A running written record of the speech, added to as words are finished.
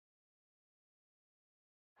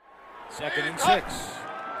2nd and 6.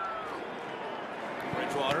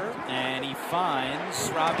 Bridgewater, and he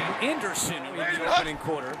finds Robby Anderson in the opening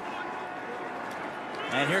quarter.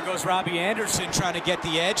 And here goes Robby Anderson trying to get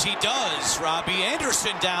the edge. He does. Robby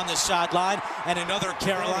Anderson down the sideline, and another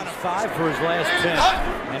Carolina 5 for his last 10.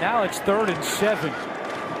 And now it's 3rd and 7.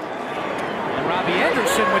 And Robby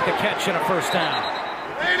Anderson with the catch and a first down.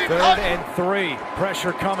 3rd and 3.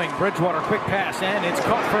 Pressure coming. Bridgewater, quick pass, and it's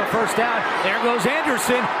caught for a first down. There goes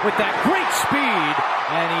Anderson with that great speed,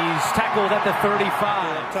 and he's tackled at the 35.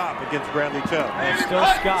 Top against Bradley Chubb. And still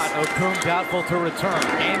Scott. Okun doubtful to return.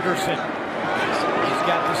 Anderson. He's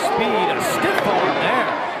got the speed. A stiff arm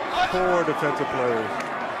there. 4 defensive players.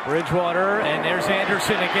 Bridgewater, and there's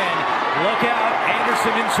Anderson again. Look out.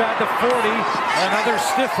 Anderson inside the 40. Another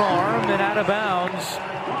stiff arm and out of bounds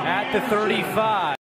at the 35.